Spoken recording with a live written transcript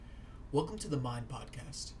Welcome to the MIND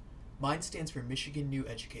podcast. MIND stands for Michigan New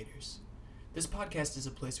Educators. This podcast is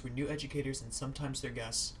a place where new educators and sometimes their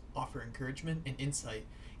guests offer encouragement and insight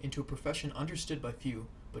into a profession understood by few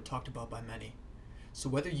but talked about by many. So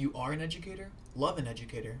whether you are an educator, love an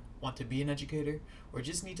educator, want to be an educator, or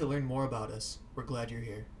just need to learn more about us, we're glad you're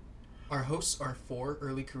here. Our hosts are 4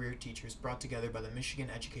 early career teachers brought together by the Michigan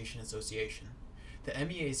Education Association. The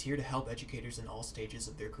MEA is here to help educators in all stages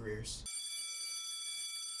of their careers.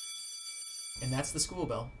 And that's the school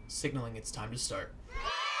bell, signaling it's time to start.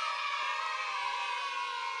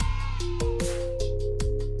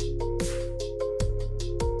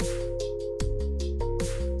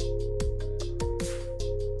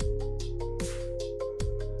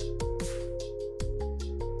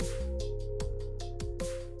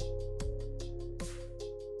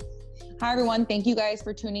 Hi, everyone. Thank you guys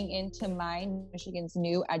for tuning in to MIND, Michigan's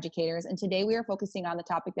New Educators. And today we are focusing on the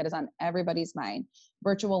topic that is on everybody's mind,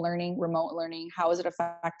 virtual learning, remote learning. How is it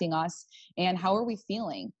affecting us? And how are we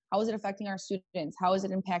feeling? How is it affecting our students? How is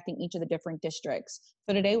it impacting each of the different districts?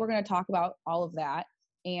 So today we're going to talk about all of that.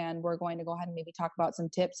 And we're going to go ahead and maybe talk about some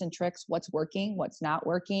tips and tricks, what's working, what's not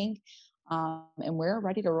working. And we're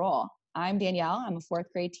ready to roll. I'm Danielle. I'm a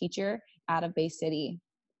 4th grade teacher out of Bay City.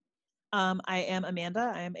 I am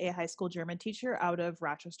Amanda. I am a high school German teacher out of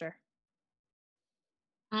Rochester.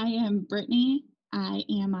 I am Brittany. I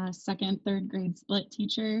am a 2nd, 3rd grade split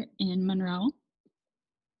teacher in Monroe.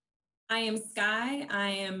 I am Sky. I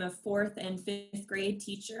am a 4th and 5th grade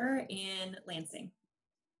teacher in Lansing.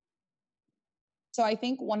 So I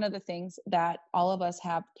think one of the things that all of us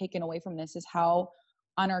have taken away from this is how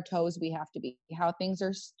on our toes we have to be, how things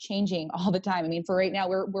are changing all the time. I mean, for right now,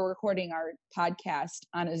 we're recording our podcast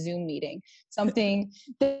on a Zoom meeting, something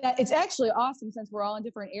that it's actually awesome since we're all in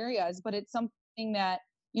different areas, but it's something that,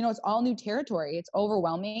 you know, it's all new territory. It's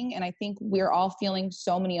overwhelming. And I think we're all feeling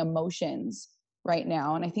so many emotions right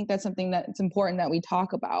now. And I think that's something that it's important that we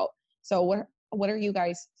talk about. So what are you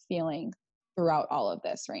guys feeling throughout all of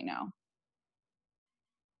this right now?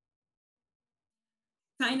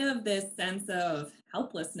 Kind of this sense of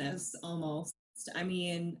helplessness almost. I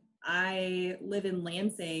mean, I live in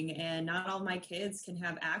Lansing and not all my kids can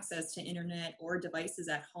have access to internet or devices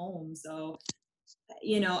at home. So,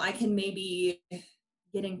 you know, I can maybe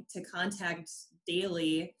get into contact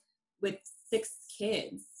daily with 6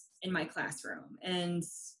 kids in my classroom. And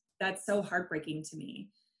that's so heartbreaking to me.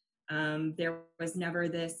 There was never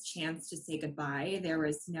this chance to say goodbye.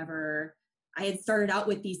 I had started out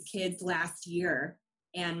with these kids last year,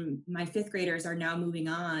 and my 5th graders are now moving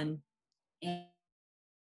on.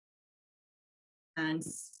 And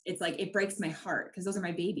it's like, it breaks my heart because those are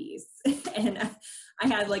my babies. And I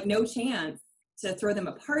had like no chance to throw them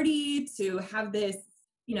a party, to have this,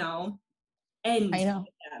 you know, end. I know.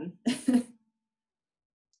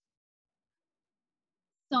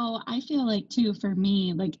 So I feel like too, for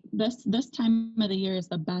me, like this time of the year is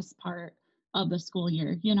the best part of the school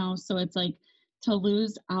year, you know, so it's like to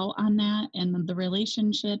lose out on that and the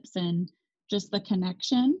relationships and just the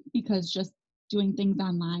connection, because just doing things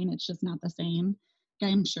online, it's just not the same.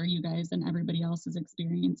 I'm sure you guys and everybody else is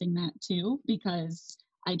experiencing that too, because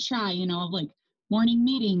I try, you know, like morning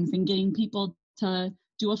meetings and getting people to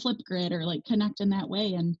do a Flipgrid or like connect in that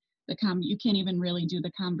way. And you can't even really do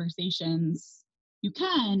the conversations. You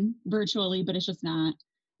can virtually, but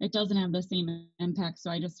it doesn't have the same impact. So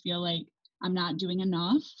I just feel like I'm not doing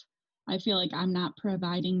enough. I feel like I'm not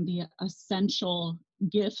providing the essential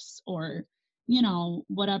gifts or, you know,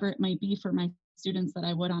 whatever it might be for my students that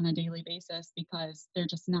I would on a daily basis, because they're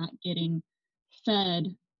just not getting fed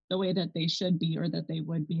the way that they should be or that they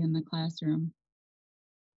would be in the classroom.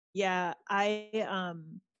 Yeah,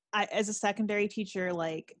 I as a secondary teacher,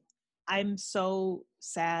 like I'm so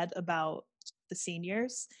sad about the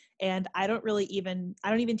seniors, and I don't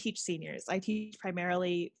even teach seniors. I teach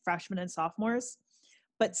primarily freshmen and sophomores.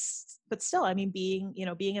 But still, I mean, being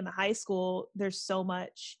in the high school, there's so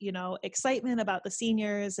much, you know, excitement about the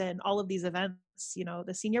seniors and all of these events, you know,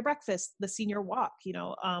 the senior breakfast, the senior walk, you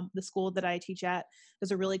know, the school that I teach at,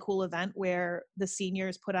 there's a really cool event where the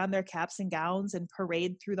seniors put on their caps and gowns and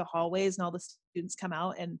parade through the hallways, and all the students come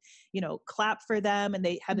out and, you know, clap for them. And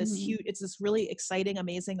they have this it's this really exciting,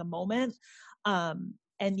 amazing moment.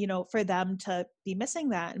 And, you know, for them to be missing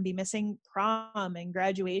that and be missing prom and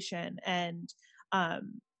graduation, and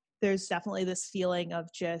there's definitely this feeling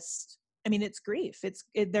of just, I mean, it's grief.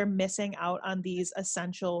 They're missing out on these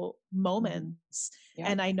essential moments. Yeah.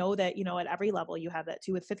 And I know that, you know, at every level you have that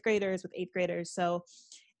too, with 5th graders, with 8th graders. So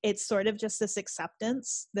it's sort of just this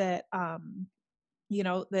acceptance that, you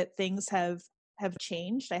know, that things have have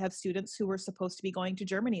changed. I have students who were supposed to be going to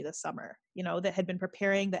Germany this summer, that had been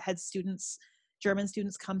preparing, that had German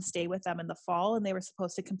students come stay with them in the fall, and they were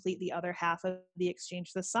supposed to complete the other half of the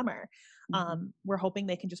exchange this summer. We're hoping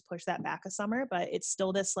they can just push that back a summer, but it's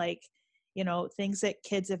still this things that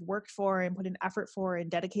kids have worked for and put in effort for and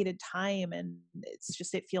dedicated time. And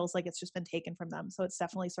it feels like it's just been taken from them. So it's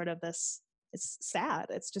definitely sort of it's sad.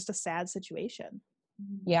 It's just a sad situation.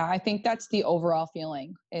 Yeah, I think that's the overall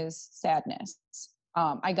feeling is sadness.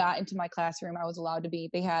 I got into my classroom. I was allowed to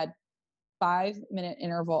they had 5-minute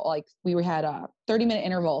interval, like we had 30-minute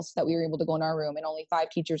intervals that we were able to go in our room, and only 5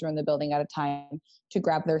 teachers were in the building at a time to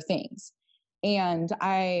grab their things. And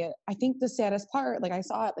I think the saddest part, like I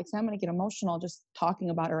saw it, like so I'm going to get emotional just talking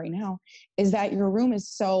about it right now, is that your room is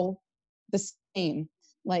so the same.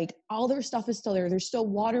 Like all their stuff is still there. There's still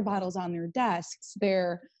water bottles on their desks.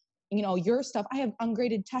 Your stuff, I have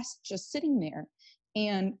ungraded tests just sitting there.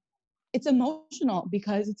 And it's emotional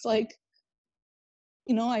because it's like,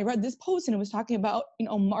 I read this post and it was talking about,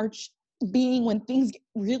 March being when things get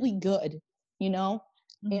really good,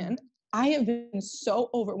 and I have been so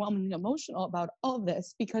overwhelmingly emotional about all of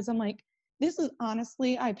this because I'm like, this is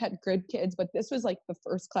honestly, I've had good kids, but this was like the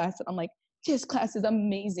first class that I'm like, this class is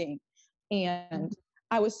amazing. And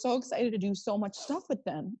I was so excited to do so much stuff with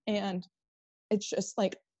them. And it's just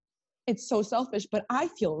like, it's so selfish, but I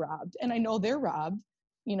feel robbed and I know they're robbed,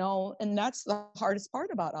 and that's the hardest part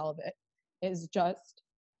about all of it is just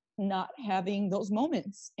not having those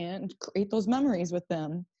moments and create those memories with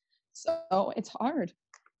them. So it's hard.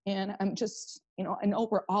 And I'm just, I know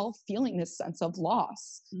we're all feeling this sense of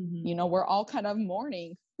loss. We're all kind of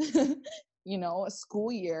mourning, a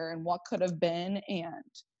school year and what could have been. And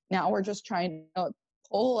now we're just trying to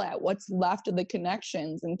pull at what's left of the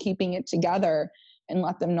connections and keeping it together and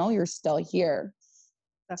let them know you're still here.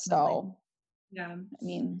 Definitely. So, yeah,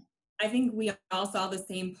 I think we all saw the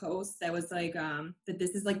same post that was like that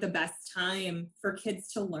this is like the best time for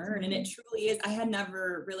kids to learn. And it truly is. I had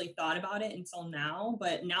never really thought about it until now,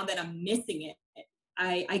 but now that I'm missing it,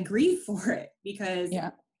 I grieve for it because you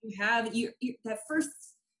have that first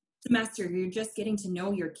semester, you're just getting to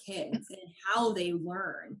know your kids and how they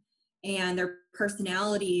learn and their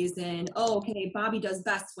personalities and, okay, Bobby does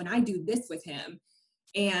best when I do this with him.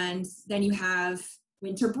 And then you have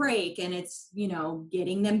winter break and it's,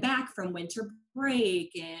 getting them back from winter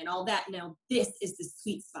break and all that. Now, this is the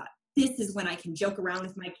sweet spot. This is when I can joke around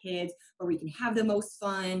with my kids, where we can have the most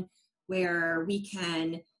fun, where we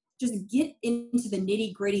can just get into the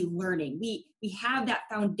nitty gritty learning. We have that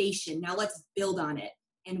foundation. Now let's build on it.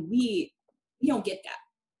 And we don't get that.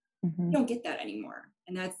 We don't get that anymore.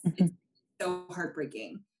 And it's so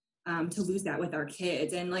heartbreaking to lose that with our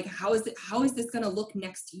kids. And like, how is this going to look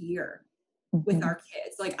next year with our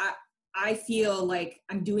kids? Like, I feel like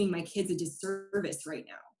I'm doing my kids a disservice right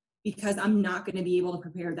now because I'm not going to be able to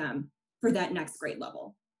prepare them for that next grade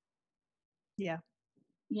level. Yeah.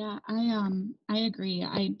 Yeah, I agree.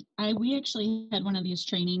 We actually had one of these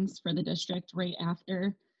trainings for the district right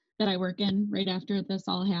after that I work in, right after this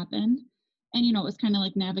all happened. And, it was kind of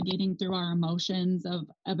like navigating through our emotions of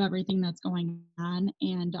everything that's going on.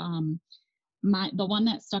 And the one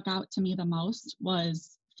that stuck out to me the most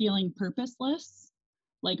was feeling purposeless.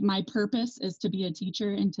 Like my purpose is to be a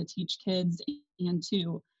teacher and to teach kids and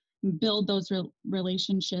to build those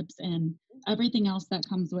relationships and everything else that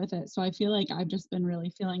comes with it. So I feel like I've just been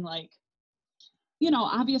really feeling like,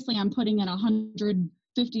 obviously I'm putting in 150%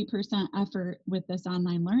 effort with this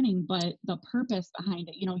online learning, but the purpose behind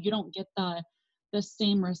it, you don't get the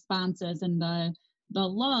same responses and the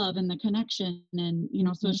love and the connection. And,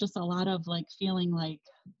 so it's just a lot of like feeling like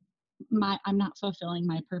I'm not fulfilling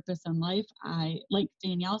my purpose in life. Like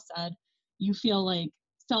Danielle said, you feel like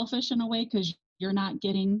selfish in a way because you're not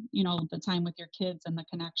getting, the time with your kids and the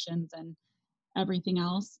connections and everything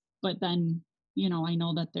else. But then, I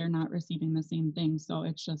know that they're not receiving the same thing. So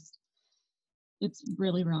it's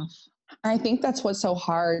really rough. I think that's what's so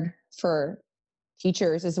hard for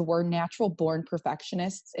teachers is we're natural born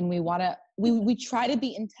perfectionists and we try to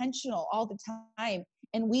be intentional all the time.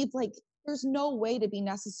 And there's no way to be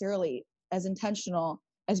necessarily as intentional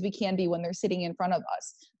as we can be when they're sitting in front of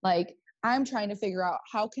us. Like I'm trying to figure out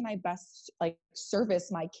how can I best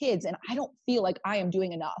service my kids. And I don't feel like I am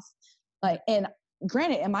doing enough. And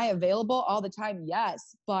granted, am I available all the time?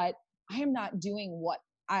 Yes, but I am not doing what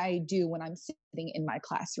I do when I'm sitting in my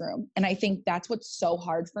classroom. And I think that's what's so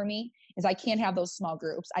hard for me is I can't have those small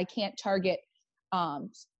groups. I can't target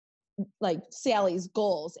Sally's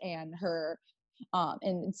goals and her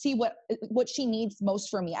and see what she needs most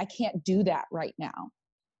from me. I can't do that right now,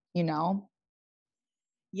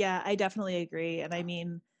 Yeah, I definitely agree.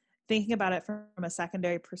 And thinking about it from a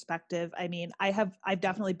secondary perspective, I mean, I've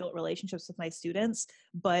definitely built relationships with my students,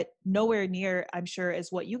 but nowhere near, I'm sure, as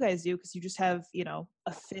what you guys do, because you just have, you know,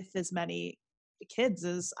 a fifth as many kids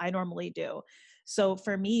as I normally do. So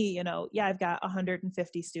for me, you know, yeah, I've got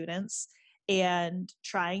 150 students, and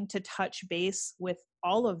trying to touch base with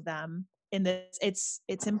all of them in this,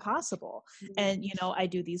 it's impossible. And, you know, I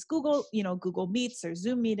do these Google Meets or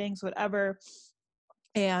Zoom meetings, whatever,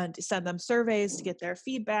 and send them surveys to get their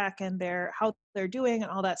feedback and their how they're doing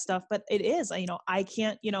and all that stuff. But it is, you know, I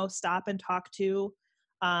can't, you know, stop and talk to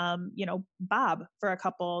you know, Bob for a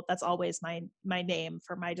couple. That's always my name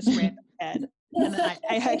for my just random kid. And then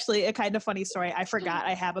I actually, a kind of funny story, I forgot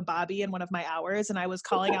I have a Bobby in one of my hours, and I was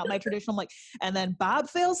calling out my traditional, like, and then Bob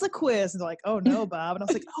fails the quiz, and they're like, oh no, Bob. And I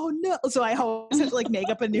was like, oh no. So I always have to like make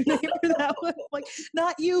up a new name for that one. Like,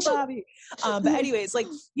 not you, Bobby. But anyways, like,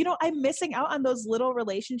 you know, I'm missing out on those little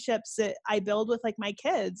relationships that I build with like my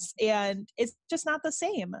kids, and it's just not the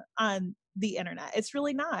same on the internet. It's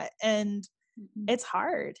really not. And it's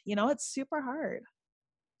hard, you know, it's super hard.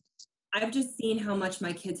 I've just seen how much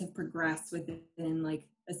my kids have progressed within like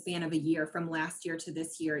a span of a year, from last year to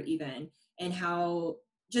this year even, and how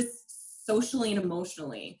just socially and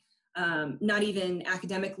emotionally, not even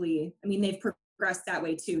academically. I mean, they've progressed that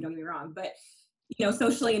way too, don't get me wrong, but you know,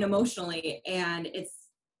 socially and emotionally. And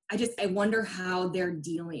I wonder how they're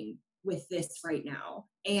dealing with this right now.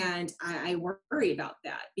 And I worry about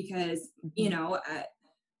that because, you know,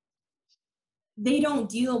 they don't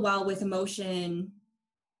deal well with emotion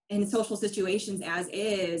in social situations as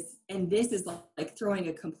is, and this is like throwing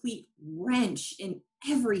a complete wrench in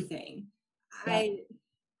everything. Yeah.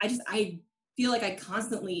 I feel like I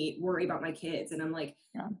constantly worry about my kids, and I'm like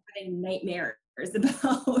having nightmares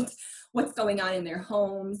about what's going on in their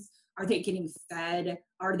homes. Are they getting fed?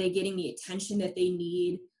 Are they getting the attention that they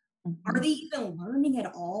need? Are they even learning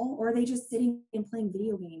at all, or are they just sitting and playing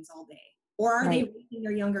video games all day? Or are they raising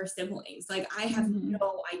their younger siblings? Like, I have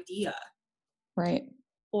no idea. Right.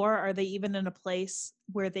 Or are they even in a place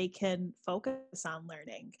where they can focus on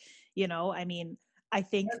learning? You know, I mean, I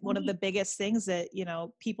think one of the biggest things that, you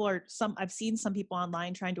know, I've seen some people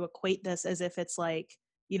online trying to equate this as if it's like,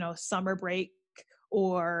 you know, summer break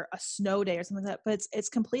or a snow day or something like that, but it's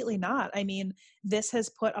completely not. I mean, this has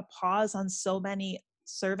put a pause on so many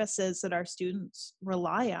services that our students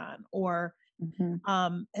rely on, or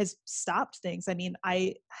has stopped things. I mean,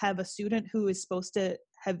 I have a student who is supposed to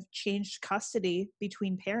have changed custody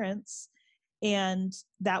between parents, and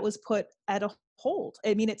that was put at a hold.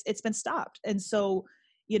 I mean, it's been stopped. And so,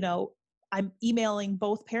 you know, I'm emailing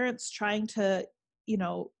both parents trying to, you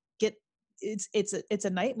know, get, it's a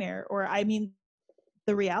nightmare. Or, I mean,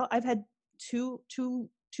 I've had two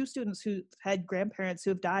students who had grandparents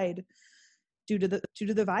who have died due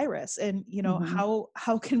to the virus. And, you know,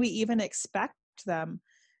 how can we even expect them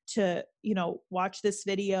to, you know, watch this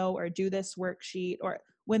video or do this worksheet, or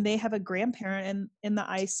when they have a grandparent in the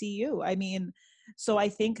ICU? I mean, so I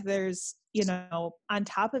think there's, you know, on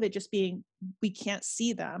top of it just being, we can't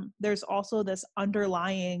see them, there's also this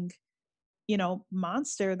underlying, you know,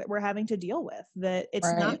 monster that we're having to deal with, that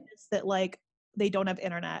it's not just that like they don't have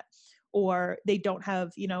internet, or they don't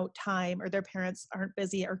have, you know, time, or their parents aren't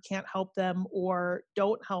busy or can't help them or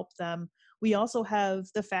don't help them. We also have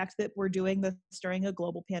the fact that we're doing this during a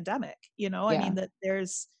global pandemic, you know, I mean, that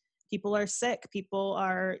people are sick, people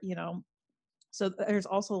are, you know, so there's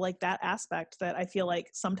also like that aspect that I feel like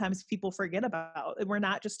sometimes people forget about. We're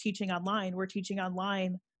not just teaching online, we're teaching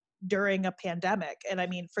online during a pandemic. And I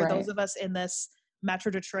mean, for those of us in this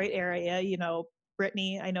Metro Detroit area, you know,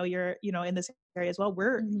 Brittany, I know you're, you know, in this area as well.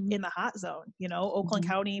 We're in the hot zone, you know, Oakland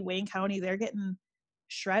County, Wayne County, they're getting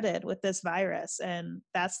shredded with this virus. And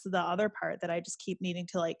that's the other part that I just keep needing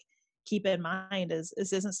to like keep in mind is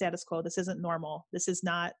this isn't status quo. This isn't normal. This is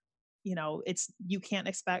not, you know, you can't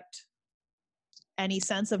expect any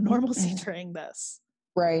sense of normalcy during this.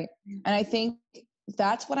 Right. And I think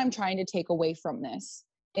that's what I'm trying to take away from this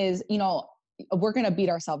is, you know, we're going to beat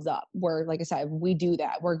ourselves up. We're, like I said, we do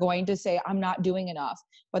that. We're going to say, I'm not doing enough.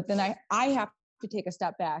 But then I have to take a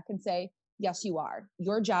step back and say, yes, you are.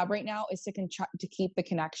 Your job right now is to keep the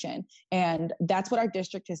connection. And that's what our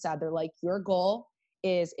district has said. They're like, your goal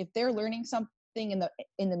is if they're learning something in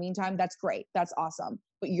the meantime, that's great. That's awesome.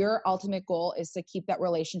 But your ultimate goal is to keep that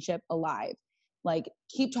relationship alive. Like,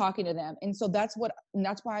 keep talking to them. And so that's why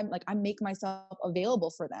I'm like, I make myself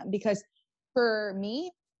available for them, because for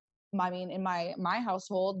me, I mean, in my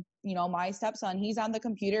household, you know, my stepson, he's on the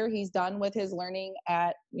computer, he's done with his learning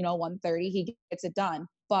at, you know, 1:30, he gets it done.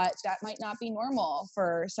 But that might not be normal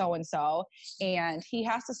for so-and-so. And he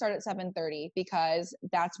has to start at 7:30 because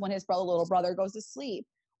that's when his little brother goes to sleep.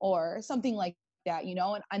 or something like that,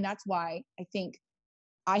 and that's why I think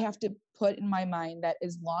I have to put in my mind that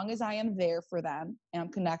as long as I am there for them and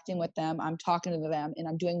I'm connecting with them, I'm talking to them, and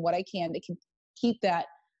I'm doing what I can to keep that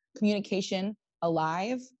communication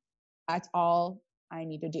alive, that's all I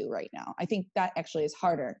need to do right now. I think that actually is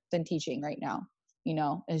harder than teaching right now,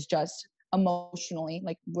 is just emotionally,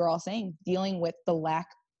 like we're all saying, dealing with the lack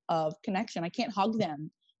of connection. I can't hug them.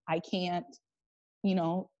 I can't,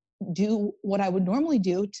 do what I would normally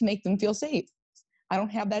do to make them feel safe. I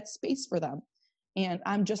don't have that space for them. And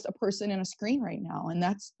I'm just a person in a screen right now. And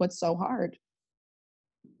that's what's so hard.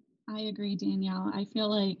 I agree, Danielle. I feel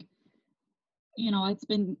like,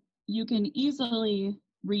 you can easily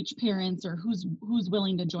reach parents or who's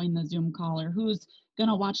willing to join the Zoom call or who's going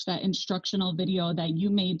to watch that instructional video that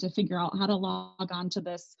you made to figure out how to log on to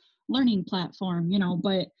this learning platform,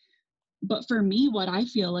 but for me, what I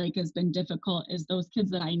feel like has been difficult is those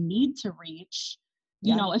kids that I need to reach.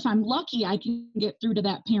 If I'm lucky, I can get through to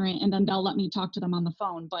that parent and then they'll let me talk to them on the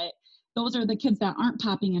phone. But those are the kids that aren't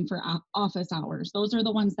popping in for office hours. Those are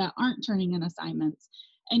the ones that aren't turning in assignments.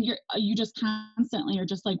 And you just constantly are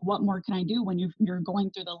just like, what more can I do when you're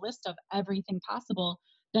going through the list of everything possible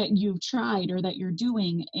that you've tried or that you're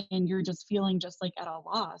doing, and you're just feeling just like at a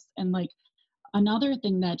loss. And like another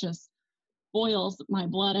thing that just boils my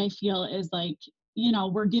blood, I feel, is like,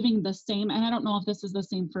 we're giving the same, and I don't know if this is the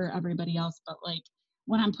same for everybody else, but like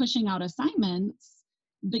when I'm pushing out assignments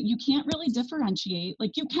that you can't really differentiate,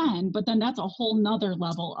 like you can, but then that's a whole nother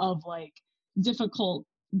level of like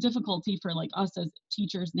difficulty for like us as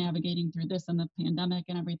teachers navigating through this and the pandemic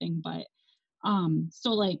and everything. But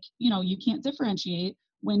so like, you can't differentiate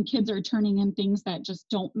when kids are turning in things that just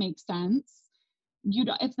don't make sense.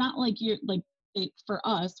 It's not like you're like, for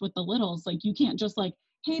us with the littles, like you can't just like,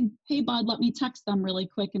 hey bud, let me text them really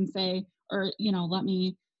quick and say, or let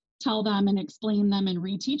me tell them and explain them and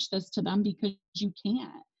reteach this to them, because you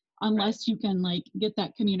can't unless you can like get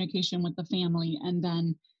that communication with the family, and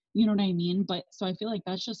then you know what I mean. But so I feel like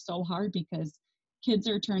that's just so hard because kids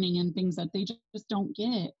are turning in things that they just don't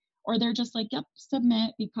get, or they're just like, yep,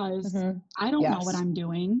 submit, because I don't know what I'm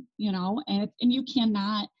doing, and you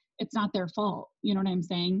cannot, it's not their fault, you know what I'm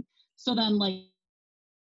saying? So then like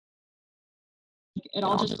it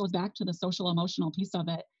all just goes back to the social emotional piece of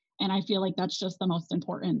it. And I feel like that's just the most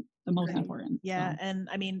important. Yeah. So. And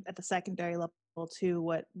I mean, at the secondary level too,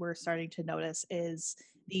 what we're starting to notice is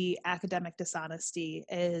the academic dishonesty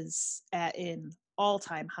is at an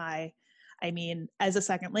all-time high. I mean, as a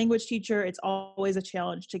second language teacher, it's always a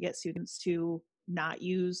challenge to get students to not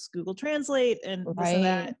use Google Translate and this and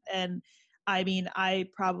that. And I mean, I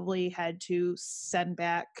probably had to send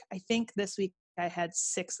back, I think this week I had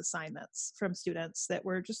 6 assignments from students that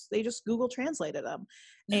were they just Google translated them.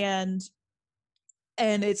 And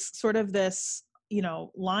it's sort of this,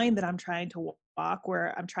 line that I'm trying to walk,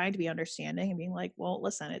 where I'm trying to be understanding and being like, well,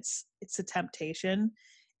 listen, it's a temptation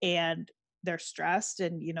and they're stressed,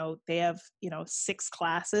 and they have 6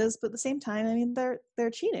 classes, but at the same time, I mean, they're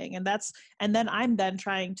cheating, and then I'm then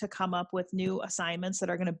trying to come up with new assignments that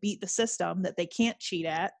are going to beat the system, that they can't cheat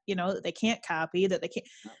at, that they can't copy, that they can't,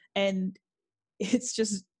 and it's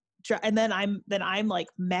just, and then I'm like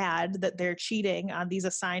mad that they're cheating on these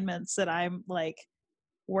assignments that I'm like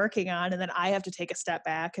working on, and then I have to take a step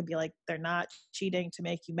back and be like, they're not cheating to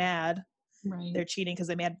make you mad. Right. They're cheating because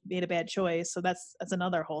they made a bad choice. So that's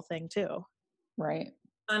another whole thing too. Right.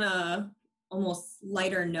 On a almost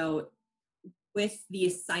lighter note, with the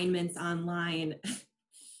assignments online,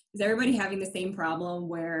 is everybody having the same problem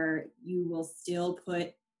where you will still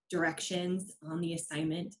put directions on the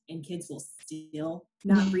assignment and kids will still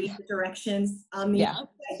not read the directions on the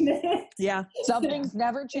assignment? Yeah. Some things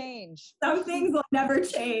never change. Some things will never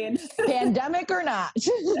change. Pandemic or not.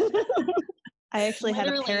 I actually had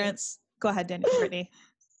a parent's, go ahead, Brittany.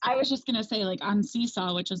 I was just going to say, like on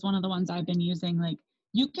Seesaw, which is one of the ones I've been using, like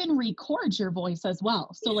you can record your voice as well.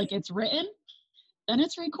 So like it's written, then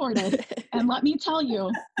it's recorded. And let me tell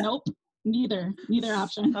you, nope, neither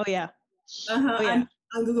option. Oh yeah. Uh-huh. Oh, yeah.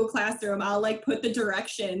 On Google Classroom, I'll like put the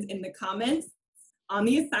directions in the comments on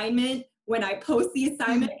the assignment when I post the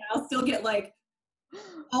assignment. I'll still get like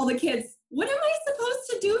all the kids, what am I supposed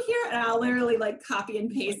to do here? And I'll literally like copy and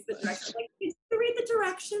paste the directions. Like, did you read the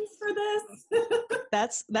directions for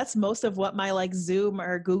this? That's most of what my like Zoom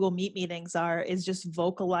or Google Meet meetings are, is just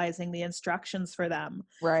vocalizing the instructions for them.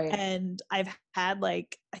 Right. And I've had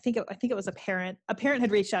like, I think it was a parent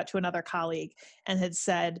had reached out to another colleague and had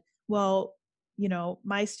said, well,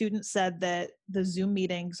 my student said that the Zoom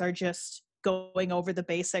meetings are just going over the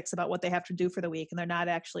basics about what they have to do for the week, and they're not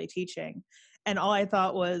actually teaching. And all I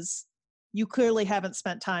thought was, you clearly haven't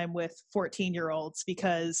spent time with 14-year-olds,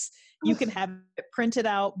 because you can have it printed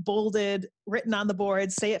out, bolded, written on the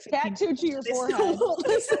board, say it 15 Tattooed to your they still forehead. won't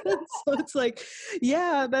listen. So it's like,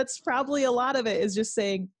 yeah, that's probably a lot of it, is just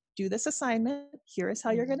saying, do this assignment. Here is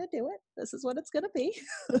how you're going to do it. This is what it's going to be.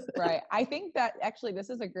 Right. I think that actually this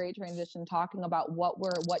is a great transition, talking about what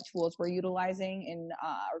tools we're utilizing and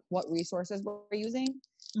what resources we're using.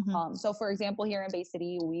 Mhm. So for example, here in Bay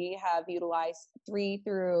City, we have utilized 3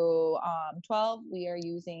 through 12. We are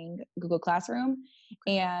using Google Classroom,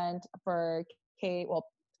 and for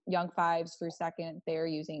young 5s through 2nd, they're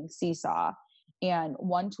using Seesaw. And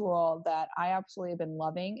one tool that I absolutely have been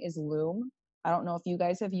loving is Loom. I don't know if you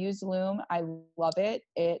guys have used Loom. I love it.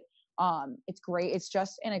 It's great. It's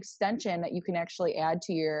just an extension that you can actually add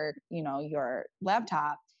to your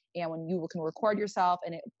laptop. And when you can record yourself,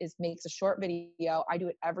 and it makes a short video. I do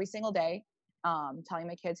it every single day, telling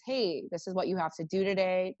my kids, hey, this is what you have to do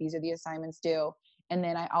today. These are the assignments due. And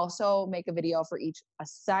then I also make a video for each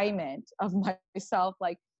assignment of myself.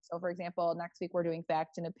 Like, so for example, next week we're doing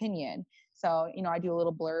fact and opinion. So, I do a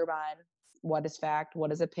little blurb on what is fact,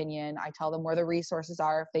 what is opinion. I tell them where the resources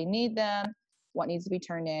are if they need them, what needs to be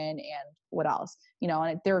turned in, and what else,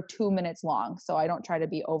 and they're 2 minutes long. So I don't try to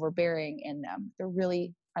be overbearing in them. They're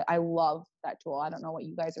really, I love that tool. I don't know what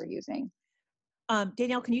you guys are using.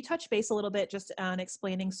 Danielle, can you touch base a little bit just on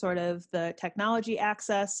explaining sort of the technology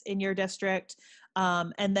access in your district,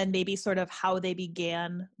 and then maybe sort of how they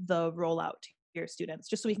began the rollout to your students,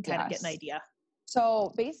 just so we can kind of get an idea?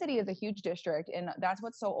 So Bay City is a huge district, and that's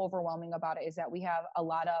what's so overwhelming about it, is that we have a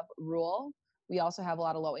lot of rural. We also have a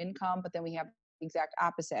lot of low income, but then we have the exact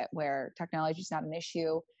opposite, where technology is not an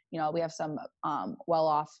issue. We have some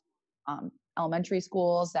well-off elementary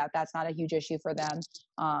schools that's not a huge issue for them.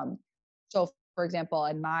 So for example,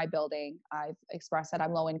 in my building, I've expressed that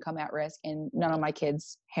I'm low income at risk, and none of my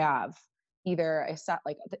kids have either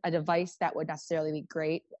a device that would necessarily be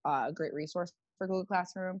great resource for Google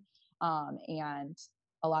Classroom. And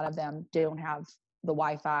a lot of them don't have the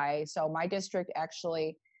Wi-Fi. So my district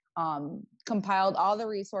actually compiled all the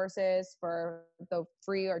resources for the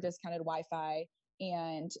free or discounted Wi-Fi,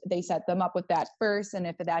 and they set them up with that first. And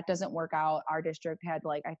if that doesn't work out, our district had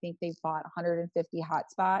I think they bought 150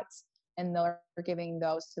 hotspots, and they're giving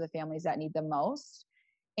those to the families that need them most.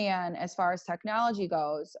 And as far as technology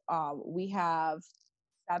goes, we have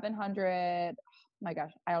 700, oh my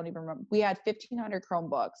gosh, I don't even remember. We had 1,500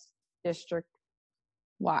 Chromebooks district.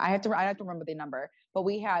 Well, I have to remember the number, but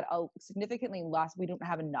we had a significantly less. We don't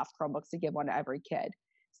have enough Chromebooks to give one to every kid.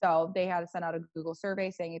 So they had to send out a Google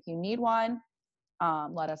survey saying, if you need one,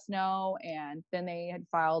 let us know. And then they had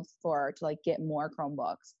filed to get more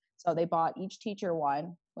Chromebooks. So they bought each teacher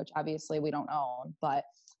one, which obviously we don't own, but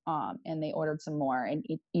and they ordered some more, and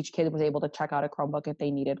each kid was able to check out a Chromebook if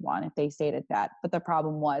they needed one, if they stated that. But the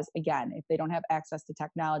problem was, again, if they don't have access to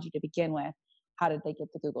technology to begin with, how did they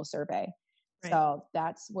get the Google survey? Right. So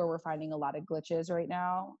that's where we're finding a lot of glitches right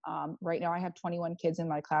now. Right now I have 21 kids in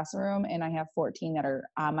my classroom, and I have 14 that are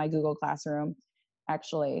on my Google Classroom,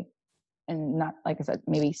 actually. And not, like I said,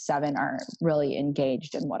 maybe 7 are really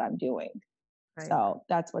engaged in what I'm doing. Right. So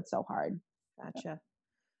that's what's so hard. Gotcha.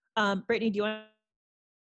 Brittany, do you want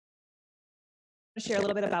to share a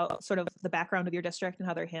little bit about sort of the background of your district and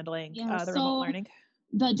how they're handling the remote learning?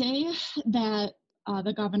 The day that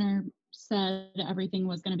the governor said everything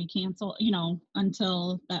was going to be canceled,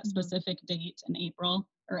 until that specific date in April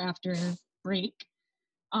or after break.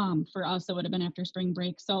 For us, it would have been after spring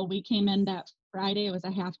break. So we came in that Friday. It was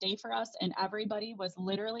a half day for us, and everybody was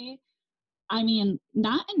literally,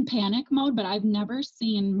 not in panic mode, but I've never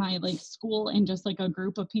seen my school and just a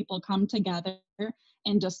group of people come together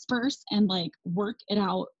and disperse and work it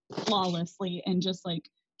out flawlessly, and just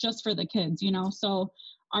for the kids, So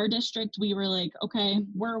our district, we were okay,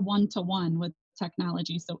 we're 1-to-1 with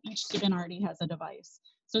technology. So each student already has a device.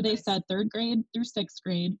 So they said 3rd grade through 6th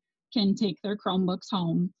grade can take their Chromebooks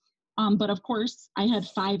home. But of course, I had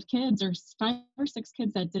 5 or 6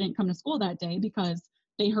 kids that didn't come to school that day because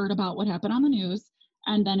they heard about what happened on the news,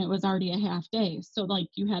 and then it was already a half day. So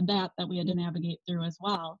you had that we had to navigate through as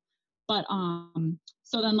well. But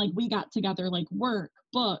so then we got together work,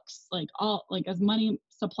 books, all as many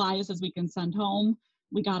supplies as we can send home.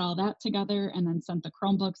 We got all that together and then sent the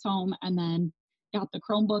Chromebooks home, and then got the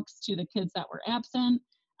Chromebooks to the kids that were absent.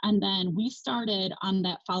 And then we started on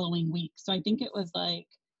that following week. So I think it was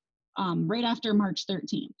right after March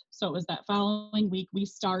 13th. So it was that following week we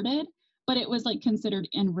started, but it was considered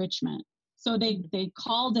enrichment. So they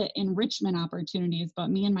called it enrichment opportunities, but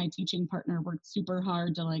me and my teaching partner worked super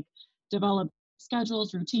hard to develop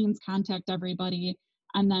schedules, routines, contact everybody.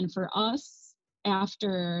 And then for us,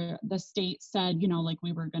 after the state said, you know, like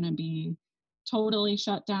we were going to be totally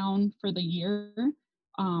shut down for the year,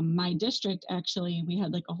 my district actually, we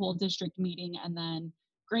had like a whole district meeting and then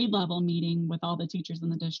grade level meeting with all the teachers in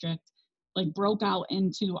the district, like broke out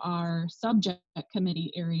into our subject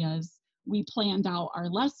committee areas. We planned out our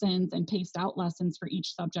lessons and paced out lessons for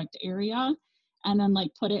each subject area and then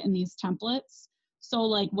like put it in these templates. So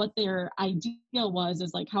like what their idea was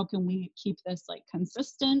is like, how can we keep this like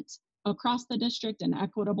consistent across the district and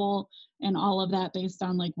equitable and all of that based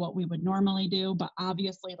on like what we would normally do, but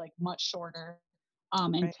obviously like much shorter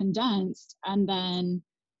and Right. condensed. And then,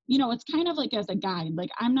 you know, it's kind of like as a guide, like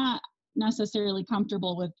I'm not necessarily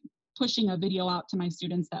comfortable with pushing a video out to my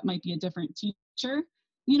students that might be a different teacher,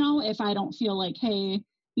 you know, if I don't feel like, hey,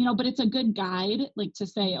 you know, but it's a good guide, like to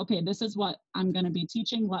say, okay, this is what I'm going to be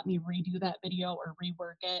teaching. Let me redo that video or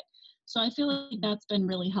rework it. So I feel like that's been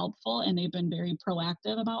really helpful and they've been very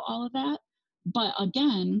proactive about all of that. But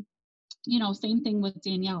again, you know, same thing with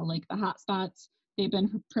Danielle, like the hotspots, they've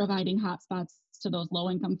been providing hotspots to those low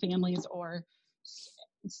income families or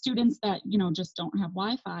students that, you know, just don't have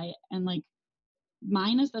Wi-Fi. And like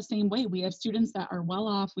mine is the same way. We have students that are well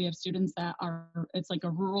off. We have students that are, it's like a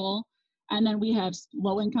rural, and then we have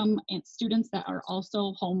low income students that are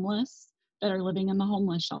also homeless, that are living in the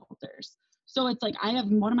homeless shelters. So it's like, I have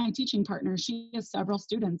one of my teaching partners, she has several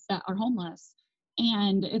students that are homeless.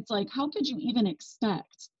 And it's like, how could you even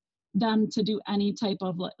expect them to do any type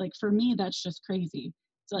of, like for me, that's just crazy.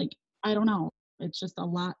 It's like, I don't know. It's just a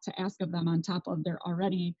lot to ask of them on top of their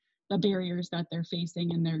already the barriers that they're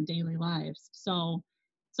facing in their daily lives. So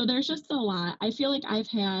there's just a lot. I feel like I've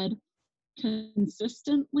had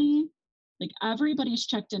consistently, like everybody's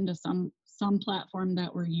checked into some platform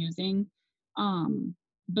that we're using.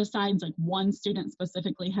 Besides like one student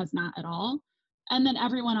specifically has not at all. And then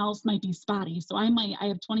everyone else might be spotty. So I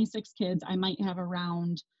have 26 kids. I might have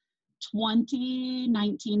around 19,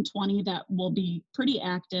 20 that will be pretty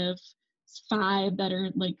active, 5 that are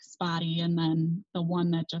like spotty, and then the one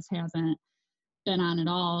that just hasn't been on at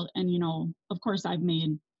all. And, you know, of course I've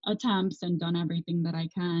made attempts and done everything that I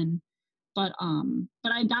can, but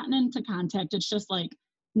I've gotten into contact. It's just like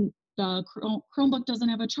the Chromebook doesn't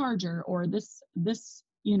have a charger, or this,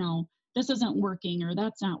 you know, this isn't working, or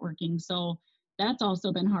that's not working. So that's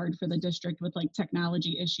also been hard for the district with like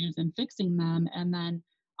technology issues and fixing them. And then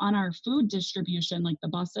on our food distribution, like the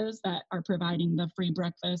buses that are providing the free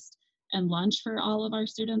breakfast and lunch for all of our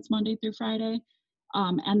students Monday through Friday.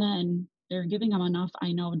 And then they're giving them enough,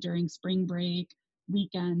 I know, during spring break,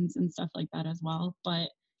 weekends and stuff like that as well. But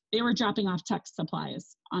they were dropping off tech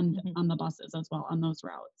supplies on the buses as well on those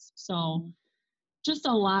routes. So just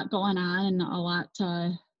a lot going on and a lot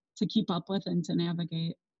to keep up with and to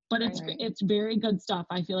navigate. But it's very good stuff.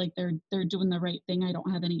 I feel like they're doing the right thing. I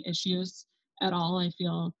don't have any issues at all. I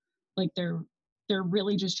feel like they're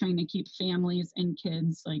really just trying to keep families and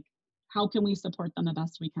kids, like, how can we support them the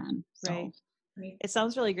best we can? So. Right. It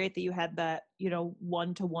sounds really great that you had that, you know,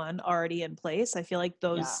 one-to-one already in place. I feel like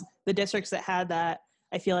the districts that had that,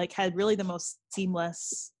 I feel like had really the most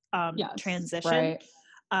seamless transition.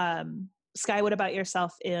 Right. Sky, what about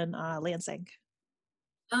yourself in Lansing?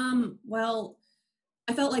 Well,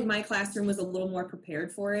 I felt like my classroom was a little more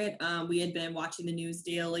prepared for it. We had been watching the news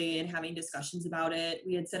daily and having discussions about it.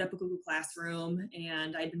 We had set up a Google Classroom,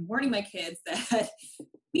 and I'd been warning my kids that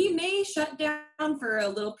we may shut down for a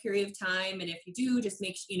little period of time. And if you do, just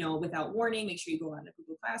without warning, make sure you go on to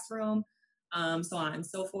Google Classroom, so on and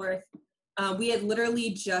so forth. We had literally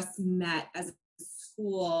just met as a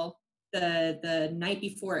school the night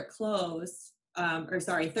before it closed,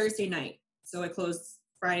 Thursday night. So it closed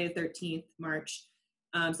Friday the 13th, March.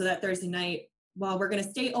 So that Thursday night, well, we're going to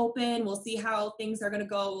stay open. We'll see how things are going to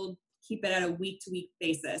go. We'll keep it at a week-to-week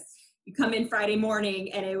basis. You come in Friday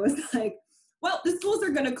morning, and it was like, well, the schools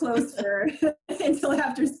are going to close for until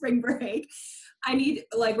after spring break.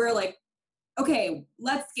 We're like, okay,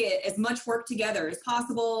 let's get as much work together as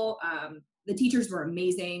possible. The teachers were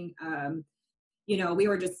amazing. We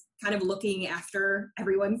were just kind of looking after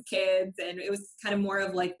everyone's kids, and it was kind of more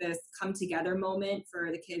of like this come together moment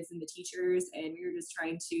for the kids and the teachers. And we were just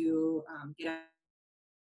trying to get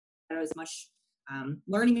out as much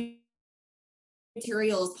learning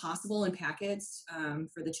material as possible in packets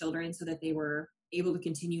for the children so that they were able to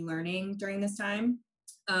continue learning during this time.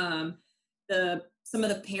 Some of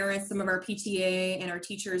the parents, some of our PTA and our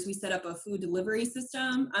teachers, we set up a food delivery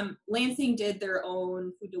system. Lansing did their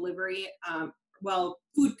own food delivery,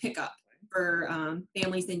 food pickup for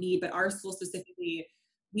families in need, but our school specifically,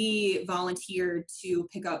 we volunteered to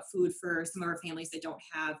pick up food for some of our families that don't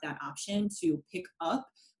have that option to pick up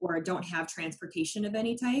or don't have transportation of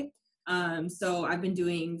any type. So I've been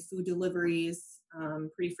doing food deliveries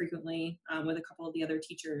pretty frequently with a couple of the other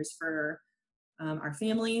teachers for our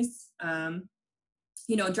families,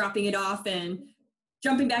 dropping it off and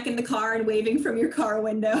jumping back in the car and waving from your car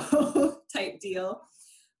window type deal.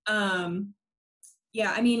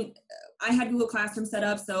 Yeah, I mean, I had Google Classroom set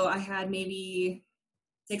up, so I had maybe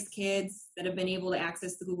 6 kids that have been able to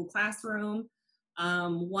access the Google Classroom.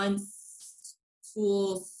 Once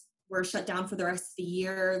schools were shut down for the rest of the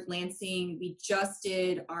year, Lansing, we just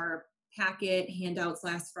did our packet handouts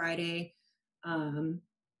last Friday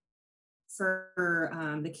for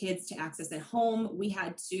the kids to access at home. We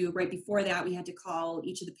had to, right before that, we had to call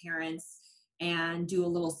each of the parents and do a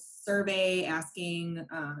little survey asking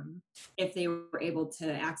if they were able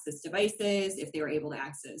to access devices, if they were able to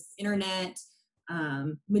access internet.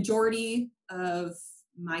 Majority of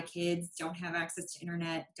my kids don't have access to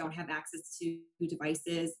internet, don't have access to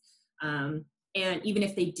devices. And even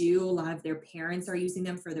if they do, a lot of their parents are using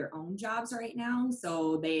them for their own jobs right now.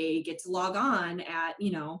 So they get to log on at,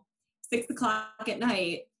 6 o'clock at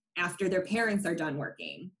night after their parents are done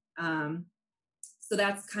working. So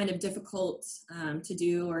that's kind of difficult to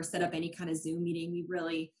do or set up any kind of Zoom meeting.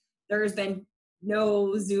 There's been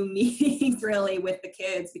no Zoom meetings really with the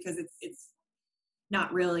kids because it's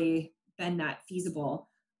not really been that feasible.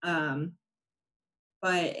 And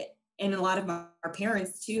a lot of our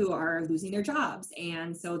parents too are losing their jobs.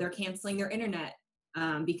 And so they're canceling their internet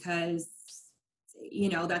because,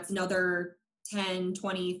 that's another 10,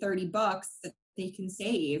 20, 30 bucks that they can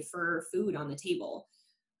save for food on the table.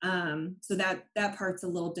 So that part's a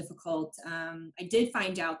little difficult. I did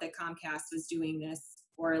find out that Comcast was doing this,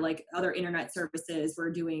 or like other internet services were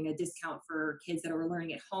doing a discount for kids that are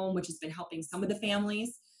learning at home, which has been helping some of the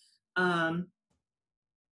families.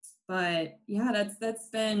 But yeah, that's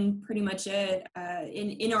been pretty much it.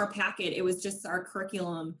 In our packet, it was just our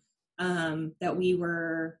curriculum that we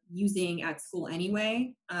were using at school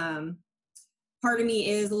anyway. Part of me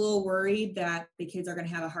is a little worried that the kids are going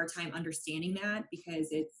to have a hard time understanding that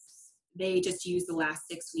because they just use the last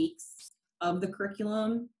 6 weeks of the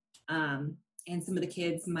curriculum. And some of the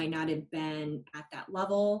kids might not have been at that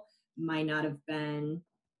level, might not have been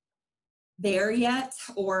there yet,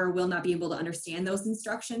 or will not be able to understand those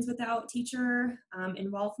instructions without teacher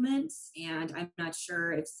involvement. And I'm not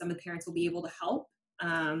sure if some of the parents will be able to help.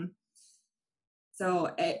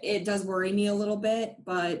 So it does worry me a little bit,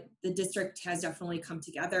 but the district has definitely come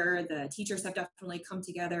together. The teachers have definitely come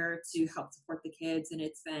together to help support the kids.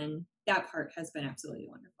 And that part has been absolutely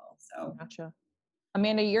wonderful. So Gotcha.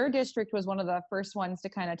 Amanda, your district was one of the first ones to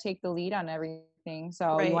kind of take the lead on everything.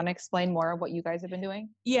 So Right. You want to explain more of what you guys have been doing?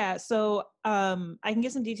 Yeah, so I can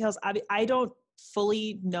give some details. I don't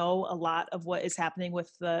fully know a lot of what is happening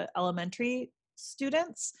with the elementary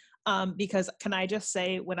students because can I just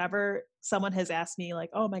say, whenever someone has asked me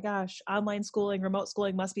like, oh my gosh, online schooling, remote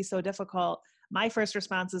schooling must be so difficult, my first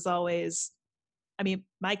response is always,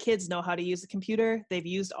 my kids know how to use a computer. They've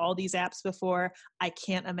used all these apps before. I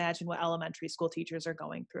can't imagine what elementary school teachers are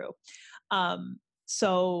going through.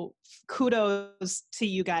 So kudos to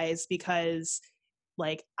you guys because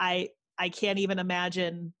like I can't even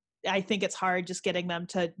imagine. I think it's hard just getting them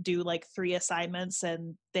to do like 3 assignments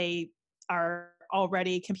and they are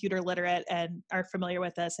already computer literate and are familiar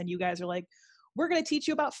with this. And you guys are like, we're going to teach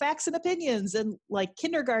you about facts and opinions, and like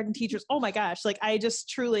kindergarten teachers. Oh my gosh. Like I just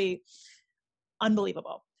truly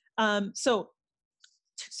unbelievable. So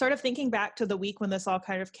sort of thinking back to the week when this all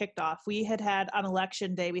kind of kicked off, we had on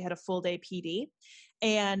election day, we had a full day PD.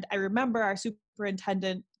 And I remember our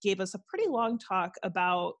superintendent gave us a pretty long talk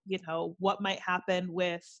about, what might happen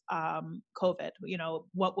with COVID,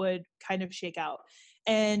 what would kind of shake out.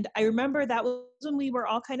 And I remember that was when we were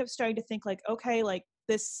all kind of starting to think like, okay, like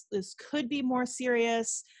this could be more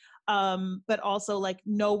serious. But also like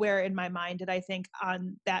nowhere in my mind did I think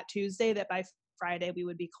on that Tuesday that by Friday we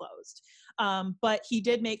would be closed. But he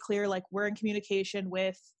did make clear, like, we're in communication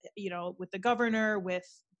with, with the governor, with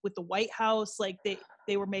the White House, like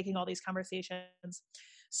they were making all these conversations.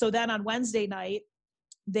 So then on Wednesday night,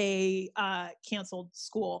 they canceled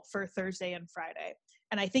school for Thursday and Friday.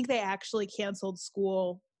 And I think they actually canceled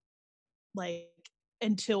school like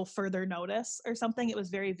until further notice or something. It was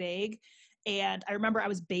very vague. And I remember I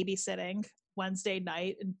was babysitting Wednesday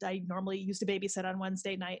night, and I normally used to babysit on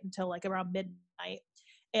Wednesday night until like around midnight.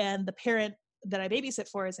 And the parent that I babysit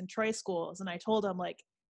for is in Troy schools. And I told him like,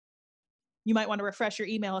 you might want to refresh your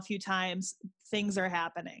email a few times. Things are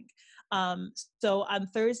happening. So on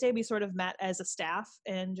Thursday, we sort of met as a staff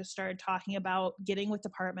and just started talking about getting with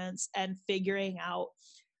departments and figuring out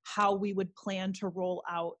how we would plan to roll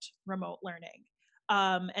out remote learning.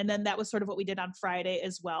 And then that was sort of what we did on Friday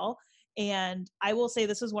as well. And I will say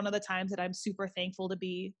this is one of the times that I'm super thankful to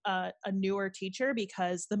be a newer teacher,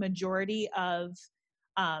 because the majority of,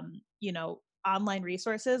 online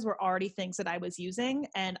resources were already things that I was using.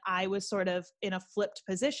 And I was sort of in a flipped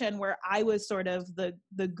position where I was sort of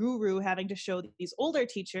the guru, having to show these older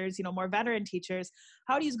teachers, more veteran teachers,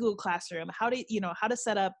 how to use Google Classroom, how to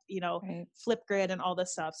set up, Right. Flipgrid and all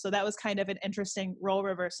this stuff. So that was kind of an interesting role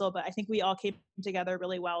reversal, but I think we all came together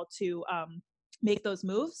really well to make those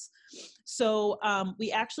moves. So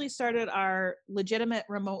we actually started our legitimate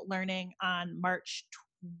remote learning on March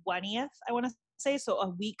 20th, I want to say, so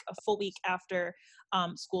a full week after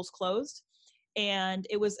schools closed. And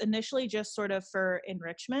it was initially just sort of for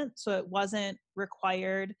enrichment, so it wasn't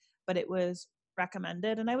required, but it was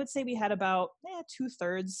recommended. And I would say we had about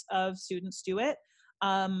 2/3 of students do it.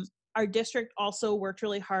 Our district also worked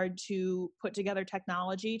really hard to put together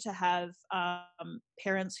technology to have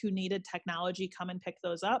parents who needed technology come and pick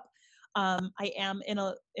those up. I am in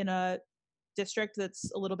a district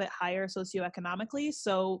that's a little bit higher socioeconomically,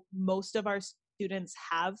 so most of our students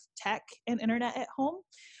have tech and internet at home.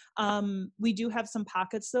 We do have some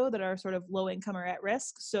pockets though that are sort of low income or at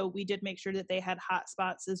risk, so we did make sure that they had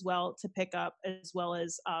hotspots as well to pick up, as well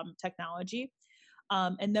as technology.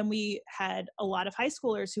 And then we had a lot of high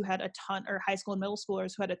schoolers who had a ton, or high school and middle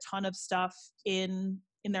schoolers who had a ton of stuff in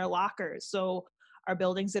their lockers. So our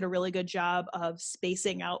buildings did a really good job of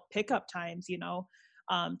spacing out pickup times,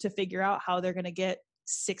 to figure out how they're going to get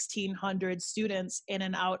 1,600 students in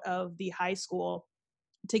and out of the high school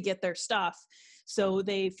to get their stuff. So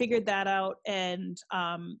they figured that out, and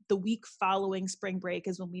the week following spring break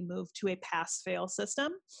is when we moved to a pass-fail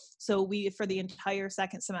system. So we, for the entire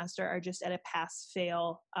second semester, are just at a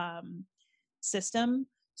pass-fail system.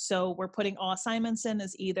 So we're putting all assignments in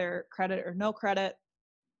as either credit or no credit,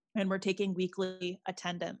 and we're taking weekly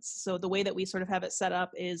attendance. So the way that we sort of have it set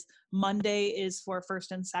up is Monday is for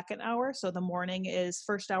first and second hour. So the morning is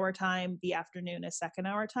first hour time, the afternoon is second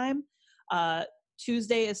hour time.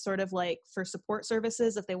 Tuesday is sort of like for support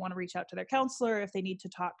services, if they want to reach out to their counselor, if they need to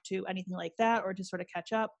talk to anything like that, or to sort of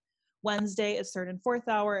catch up. Wednesday is third and fourth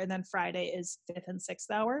hour, and then Friday is fifth and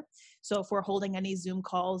sixth hour. So if we're holding any Zoom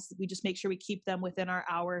calls, we just make sure we keep them within our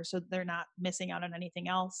hour so they're not missing out on anything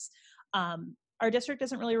else. Our district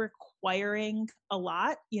isn't really requiring a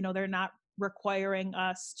lot. They're not requiring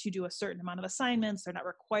us to do a certain amount of assignments. They're not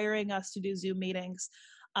requiring us to do Zoom meetings.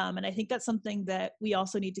 And I think that's something that we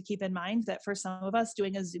also need to keep in mind, that for some of us,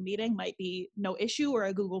 doing a Zoom meeting might be no issue, or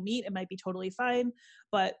a Google Meet, it might be totally fine.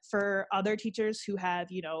 But for other teachers who have,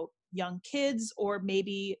 young kids, or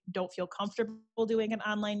maybe don't feel comfortable doing an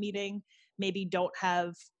online meeting, maybe don't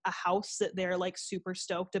have a house that they're like super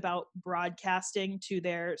stoked about broadcasting to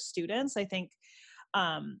their students, I think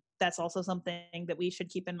that's also something that we should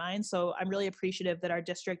keep in mind. So I'm really appreciative that our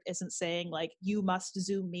district isn't saying like, you must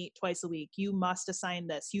Zoom meet twice a week, you must assign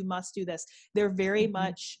this, you must do this. They're very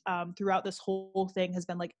much throughout this whole thing has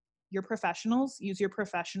been like, you're professionals, use your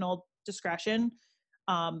professional discretion.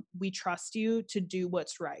 We trust you to do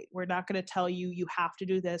what's right. We're not going to tell you, you have to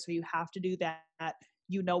do this or you have to do that.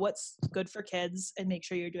 You know what's good for kids, and make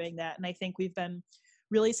sure you're doing that. And I think we've been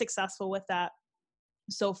really successful with that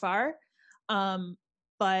so far.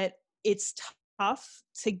 But it's tough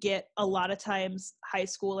to get, a lot of times high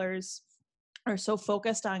schoolers are so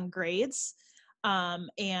focused on grades.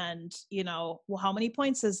 And well, how many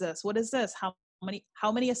points is this? What is this?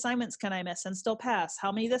 How many assignments can I miss and still pass?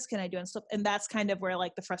 How many this can I do and still, and that's kind of where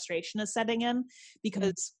like the frustration is setting in,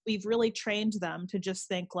 because we've really trained them to just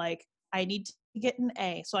think like, I need to get an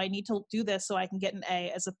A, so I need to do this so I can get an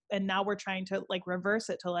A, and now we're trying to like reverse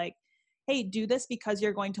it to like, hey, do this because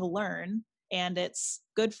you're going to learn, and it's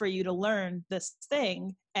good for you to learn this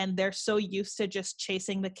thing. And they're so used to just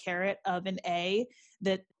chasing the carrot of an A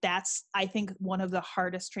that's, I think, one of the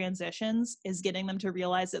hardest transitions, is getting them to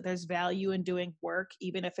realize that there's value in doing work,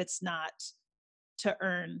 even if it's not to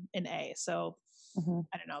earn an A. So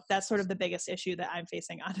I don't know. That's sort of the biggest issue that I'm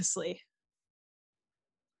facing, honestly.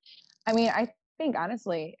 I mean, I think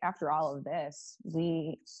honestly, after all of this,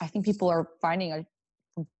 I think people are finding a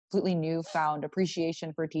completely newfound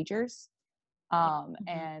appreciation for teachers.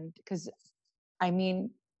 And because I mean,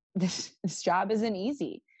 this job isn't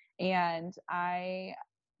easy. And I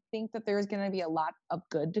think that there's going to be a lot of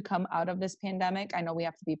good to come out of this pandemic. I know we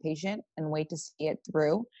have to be patient and wait to see it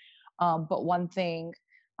through. But one thing,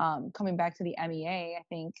 coming back to the MEA, I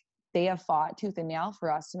think they have fought tooth and nail for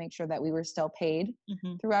us to make sure that we were still paid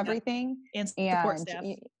through everything. And support staff.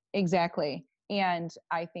 Exactly. And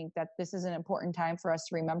I think that this is an important time for us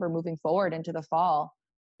to remember moving forward into the fall,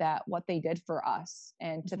 that what they did for us,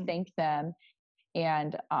 and to thank them.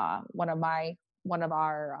 And one of my one of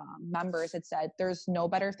our members had said, there's no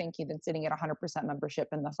better thinking than sitting at 100% membership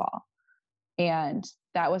in the fall. And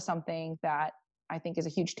that was something that I think is a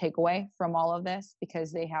huge takeaway from all of this,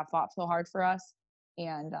 because they have fought so hard for us.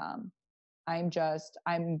 And I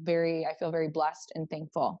feel very blessed and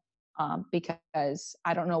thankful, because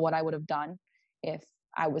I don't know what I would have done if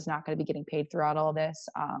I was not going to be getting paid throughout all this.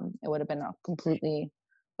 It would have been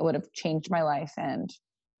it would have changed my life. And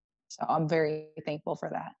so I'm very thankful for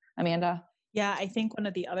that. Amanda? Yeah, I think one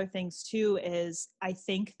of the other things too is I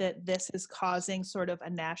think that this is causing sort of a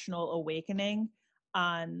national awakening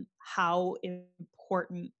on how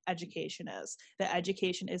important education is. That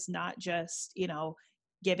education is not just,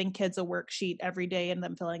 giving kids a worksheet every day and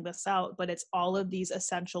them filling this out, but it's all of these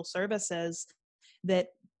essential services that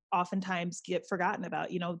oftentimes get forgotten about.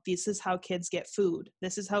 This is how kids get food.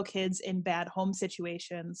 This is how kids in bad home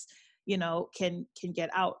situations, can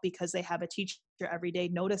get out, because they have a teacher every day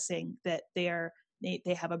noticing that they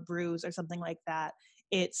have a bruise or something like that.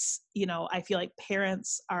 It's, I feel like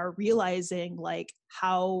parents are realizing like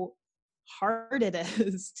how hard it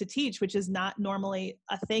is to teach, which is not normally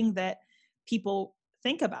a thing that people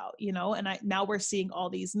think about, and now we're seeing all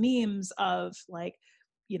these memes of like,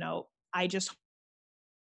 I just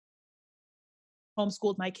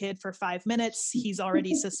homeschooled my kid for 5 minutes. He's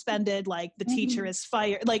already suspended. Like the teacher is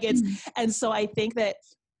fired. Like and so I think that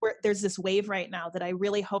there's this wave right now that I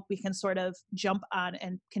really hope we can sort of jump on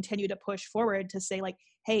and continue to push forward to say like,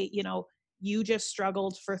 hey, you just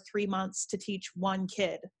struggled for 3 months to teach one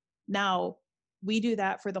kid. Now we do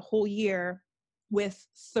that for the whole year with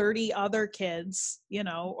 30 other kids,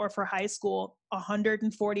 or for high school,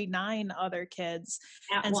 149 other kids.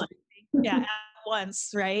 At once. So, at once,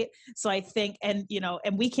 right? So I think, and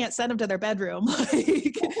we can't send them to their bedroom.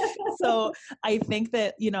 So I think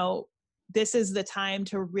that, this is the time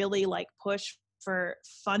to really like push for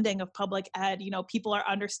funding of public ed. People are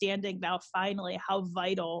understanding now finally how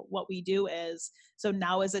vital what we do is. So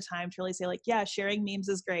now is the time to really say like, yeah, sharing memes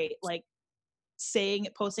is great. Like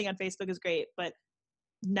posting on Facebook is great, but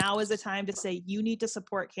now is the time to say you need to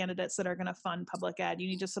support candidates that are going to fund public ed. You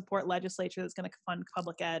need to support legislature that's going to fund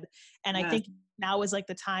public ed. And I think now is like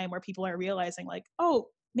the time where people are realizing like, oh,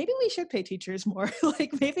 maybe we should pay teachers more.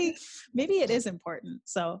 Like maybe it is important.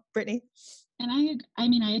 So Brittany. And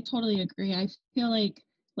I totally agree. I feel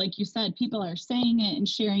like you said, people are saying it and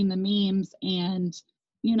sharing the memes and,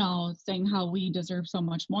 saying how we deserve so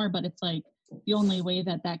much more, but it's like, the only way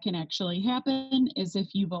that can actually happen is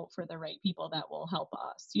if you vote for the right people that will help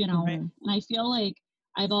us, Right. And I feel like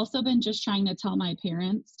I've also been just trying to tell my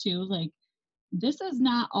parents too, like, this is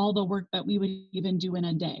not all the work that we would even do in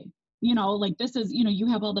a day, like this is, you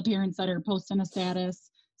have all the parents that are posting a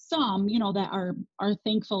status, some, that are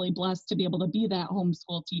thankfully blessed to be able to be that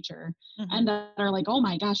homeschool teacher, and that are like, oh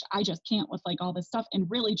my gosh, I just can't with like all this stuff. And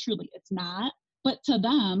really, truly, it's not. But to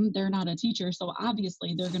them, they're not a teacher. So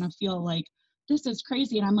obviously they're going to feel like, this is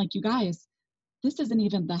crazy. And I'm like, you guys, this isn't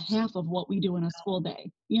even the half of what we do in a school day,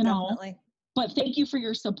 Definitely. But thank you for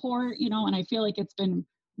your support, and I feel like it's been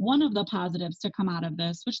one of the positives to come out of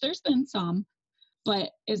this, which there's been some, but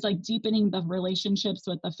is like deepening the relationships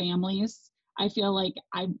with the families. I feel like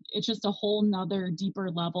it's just a whole nother deeper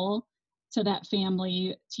level to that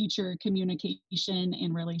family teacher communication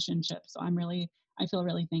and relationship. So I feel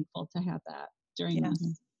really thankful to have that during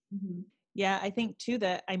this. Mm-hmm. Yeah, I think too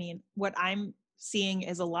that, what I'm seeing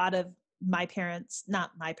is a lot of my parents,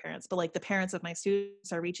 not my parents, but like the parents of my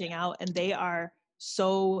students are reaching out, and they are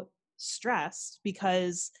so stressed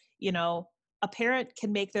because, a parent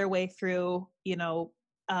can make their way through,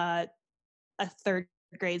 a third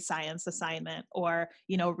grade science assignment, or,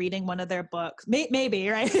 reading one of their books, maybe,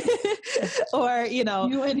 right? Or,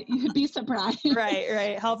 you'd be surprised.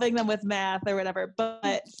 Right. Helping them with math or whatever.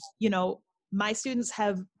 But, my students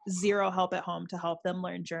have zero help at home to help them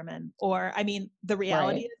learn German. Or, the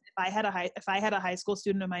reality is if I had a high school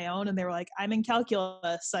student of my own and they were like, I'm in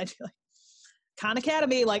calculus, I'd be like, Khan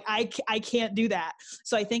Academy, like I can't do that.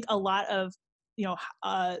 So I think a lot of,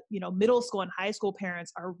 middle school and high school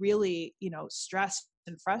parents are really, stressed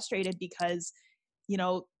and frustrated because,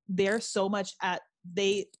 they're so much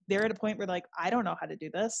they're at a point where like, I don't know how to do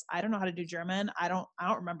this. I don't know how to do German. I don't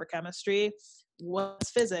remember chemistry. What's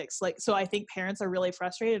physics? Like, so I think parents are really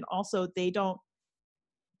frustrated. And also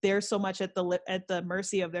they're so much at the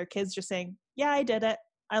mercy of their kids just saying, yeah, I did it.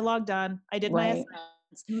 I logged on. I did my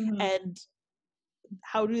assignments. Mm-hmm. And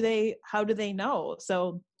how do they know?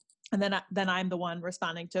 So, and then I'm the one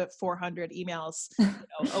responding to 400 emails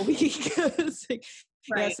a week. Like,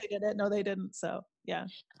 right. Yes, they did it. No, they didn't. So yeah.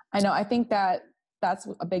 I know. I think that's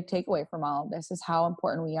a big takeaway from all of this is how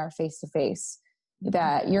important we are face to face.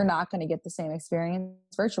 that you're not going to get the same experience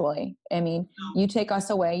virtually. I mean, you take us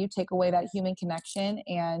away, you take away that human connection,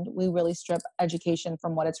 and we really strip education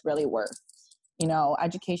from what it's really worth. You know,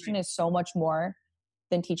 education is so much more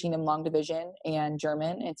than teaching them long division and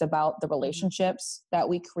German. It's about the relationships that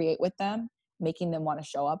we create with them, making them want to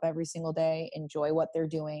show up every single day, enjoy what they're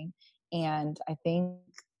doing. And I think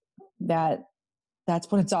that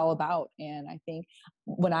that's what it's all about. And I think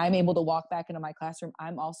when I'm able to walk back into my classroom,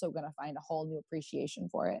 I'm also going to find a whole new appreciation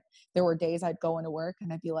for it. There were days I'd go into work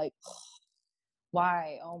and I'd be like, oh,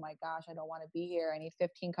 why? Oh my gosh, I don't want to be here. I need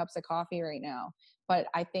 15 cups of coffee right now. But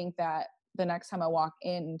I think that the next time I walk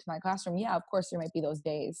into my classroom, yeah, of course there might be those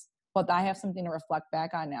days, but I have something to reflect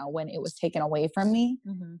back on now when it was taken away from me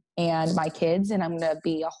and my kids, and I'm going to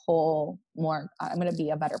be I'm going to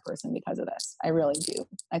be a better person because of this. I really do.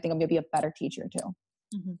 I think I'm going to be a better teacher too.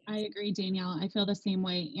 I agree, Danielle. I feel the same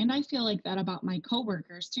way. And I feel like that about my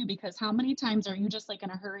coworkers too, because how many times are you just like in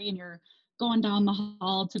a hurry and you're going down the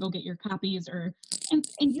hall to go get your copies, and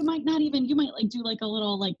you might not even, you might like do like a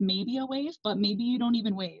little, like maybe a wave, but maybe you don't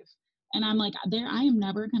even wave. And I'm like, I am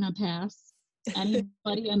never going to pass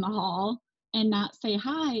anybody in the hall and not say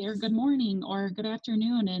hi or good morning or good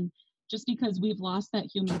afternoon. And just because we've lost that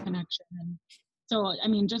human connection. And so, I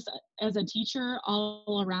mean, just as a teacher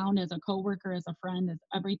all around, as a coworker, as a friend, as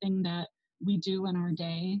everything that we do in our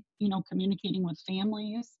day, you know, communicating with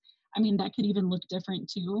families. I mean, that could even look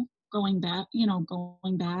different too, going back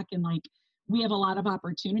and like, we have a lot of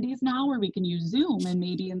opportunities now where we can use Zoom, and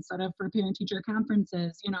maybe instead of for parent teacher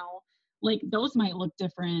conferences, you know, like those might look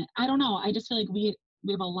different. I don't know. I just feel like we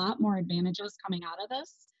have a lot more advantages coming out of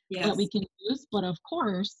this that we can use. But of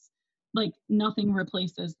course, like nothing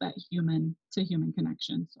replaces that human to human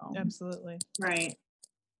connection. So Absolutely. Right.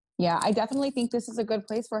 Yeah, I definitely think this is a good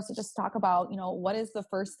place for us to just talk about, you know, what is the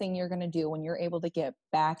first thing you're going to do when you're able to get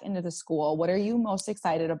back into the school? What are you most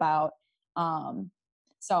excited about?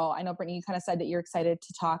 So I know, Brittany, you kind of said that you're excited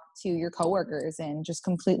to talk to your coworkers and just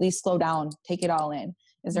completely slow down, take it all in.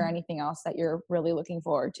 Is there anything else that you're really looking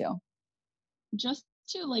forward to? Just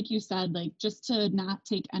to, like you said, like just to not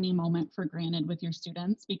take any moment for granted with your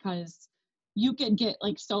students, because you could get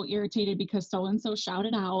like so irritated because so-and-so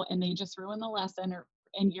shouted out and they just ruined the lesson,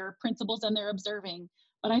 and your principal's in there observing.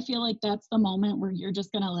 But I feel like that's the moment where you're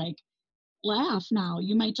just going to like laugh now.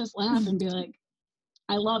 You might just laugh and be like,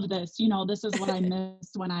 I love this. You know, this is what I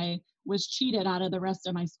missed when I was cheated out of the rest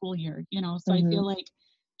of my school year, you know? So I feel like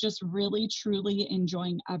just really, truly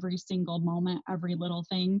enjoying every single moment, every little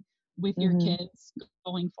thing with your kids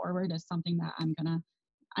going forward is something that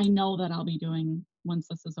I know that I'll be doing once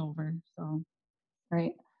this is over. So.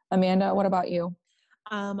 Right. Amanda, what about you?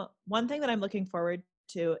 One thing that I'm looking forward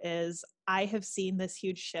to is I have seen this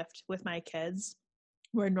huge shift with my kids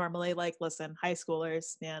where normally, like, listen, high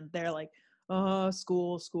schoolers, man, they're like, oh,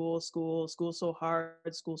 school so hard,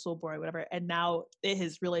 school so boring, whatever. And now it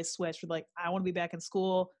has really switched. Like, I want to be back in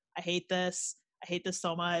school. I hate this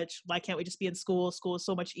so much. Why can't we just be in school? School is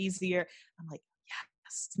so much easier. I'm like,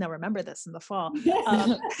 yes. Now remember this in the fall.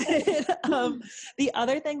 The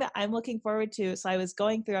other thing that I'm looking forward to, so I was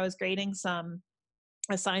grading some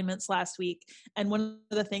assignments last week, and one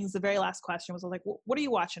of the things, the very last question was like, what are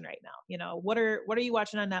you watching right now? You know, what are you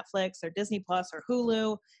watching on Netflix or Disney Plus or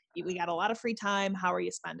Hulu? We got a lot of free time. How are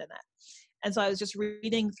you spending it? And so I was just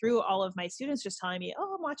reading through all of my students just telling me,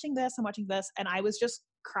 oh, I'm watching this. And I was just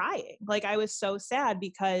crying. Like, I was so sad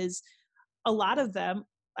because a lot of them,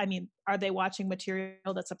 I mean, are they watching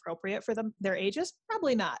material that's appropriate for them, their ages?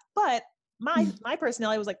 Probably not. But my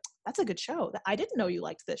personality was like, that's a good show. I didn't know you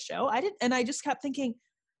liked this show. And I just kept thinking,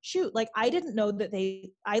 shoot, like, I didn't know that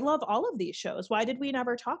I love all of these shows. Why did we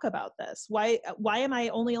never talk about this? Why am I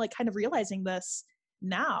only like kind of realizing this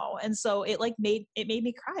now? And so it made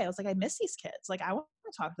me cry. I was like, I miss these kids. Like, I want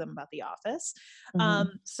to talk to them about The Office.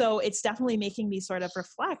 So it's definitely making me sort of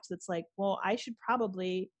reflect. It's like, well, I should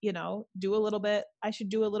probably, you know, do a little bit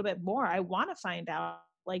more. I want to find out,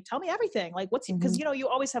 like, tell me everything. Like, because, you know, you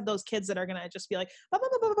always have those kids that are going to just be like, bah, bah,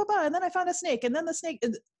 bah, bah, bah, bah, and then I found a snake, and then the snake.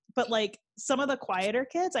 But like some of the quieter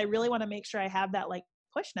kids, I really want to make sure I have that like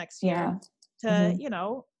push next year to, you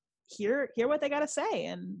know, hear what they got to say.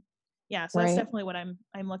 And yeah, so that's definitely what I'm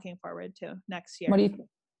looking forward to next year.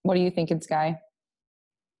 What are you thinking, Sky?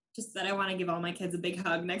 Just that I want to give all my kids a big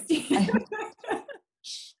hug next year.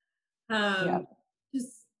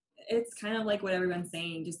 Just, it's kind of like what everyone's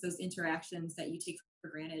saying, just those interactions that you take for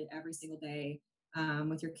granted every single day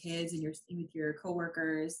with your kids and with your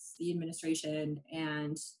coworkers, the administration,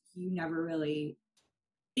 and you never really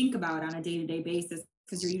think about on a day-to-day basis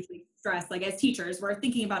because you're usually stressed. Like, as teachers, we're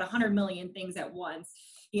thinking about 100 million things at once.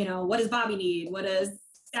 You know, what does Bobby need? What does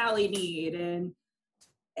Sally need? And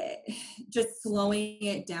just slowing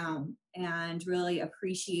it down and really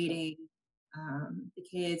appreciating the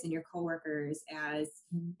kids and your coworkers as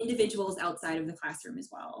individuals outside of the classroom as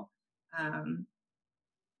well. Yeah,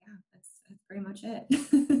 that's pretty much it.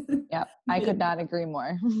 Yep, I could not agree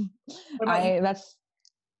more. What about you?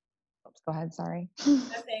 Oops, go ahead, sorry.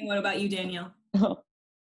 Nothing. What about you, Danielle?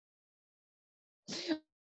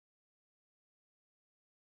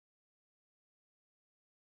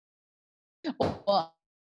 Well,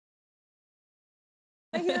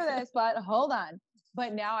 I hear this, but hold on.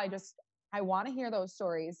 But now I want to hear those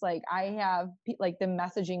stories. Like I have like them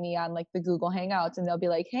messaging me on like the Google Hangouts, and they'll be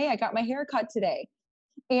like, "Hey, I got my hair cut today,"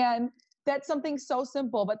 and that's something so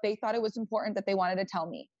simple, but they thought it was important that they wanted to tell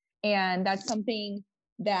me, and that's something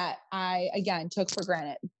that I again took for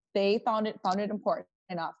granted. They found it important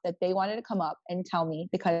enough that they wanted to come up and tell me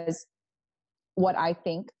because what I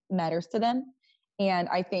think matters to them. And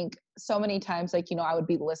I think so many times, like, I would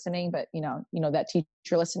be listening, but that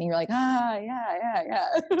teacher listening, you're like, yeah.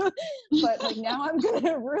 But like now I'm going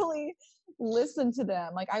to really listen to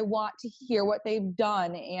them. Like I want to hear what they've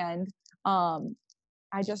done. And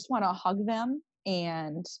I just want to hug them.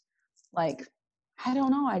 And like, I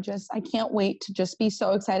don't know. I can't wait to just be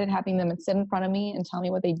so excited having them sit in front of me and tell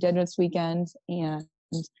me what they did this weekend and,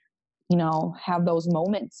 have those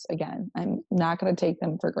moments again. I'm not going to take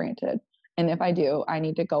them for granted. And if I do, I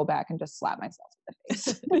need to go back and just slap myself in the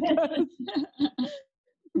face.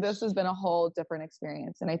 This has been a whole different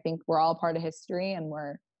experience. And I think we're all part of history, and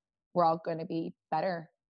we're all going to be better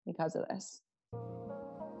because of this.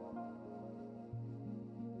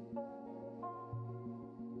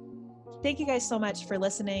 Thank you guys so much for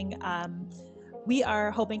listening. We are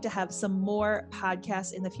hoping to have some more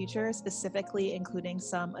podcasts in the future, specifically including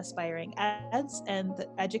some aspiring eds and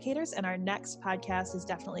educators. And our next podcast is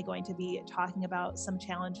definitely going to be talking about some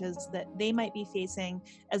challenges that they might be facing,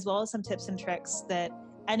 as well as some tips and tricks that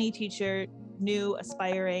any teacher, new,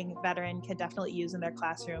 aspiring, veteran can definitely use in their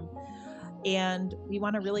classroom. And we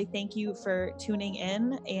want to really thank you for tuning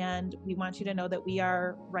in. And we want you to know that we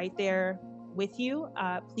are right there with you.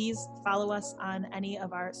 Please follow us on any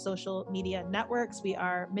of our social media networks. We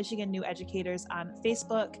are Michigan New Educators on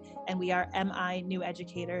Facebook, and we are MI New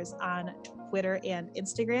Educators on Twitter and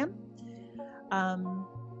Instagram.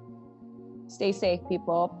 Stay safe,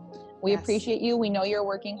 people. We appreciate you. We know you're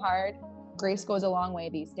working hard. Grace goes a long way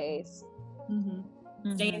these days.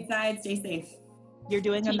 Stay inside, stay safe. You're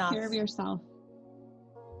doing Take enough. care of yourself.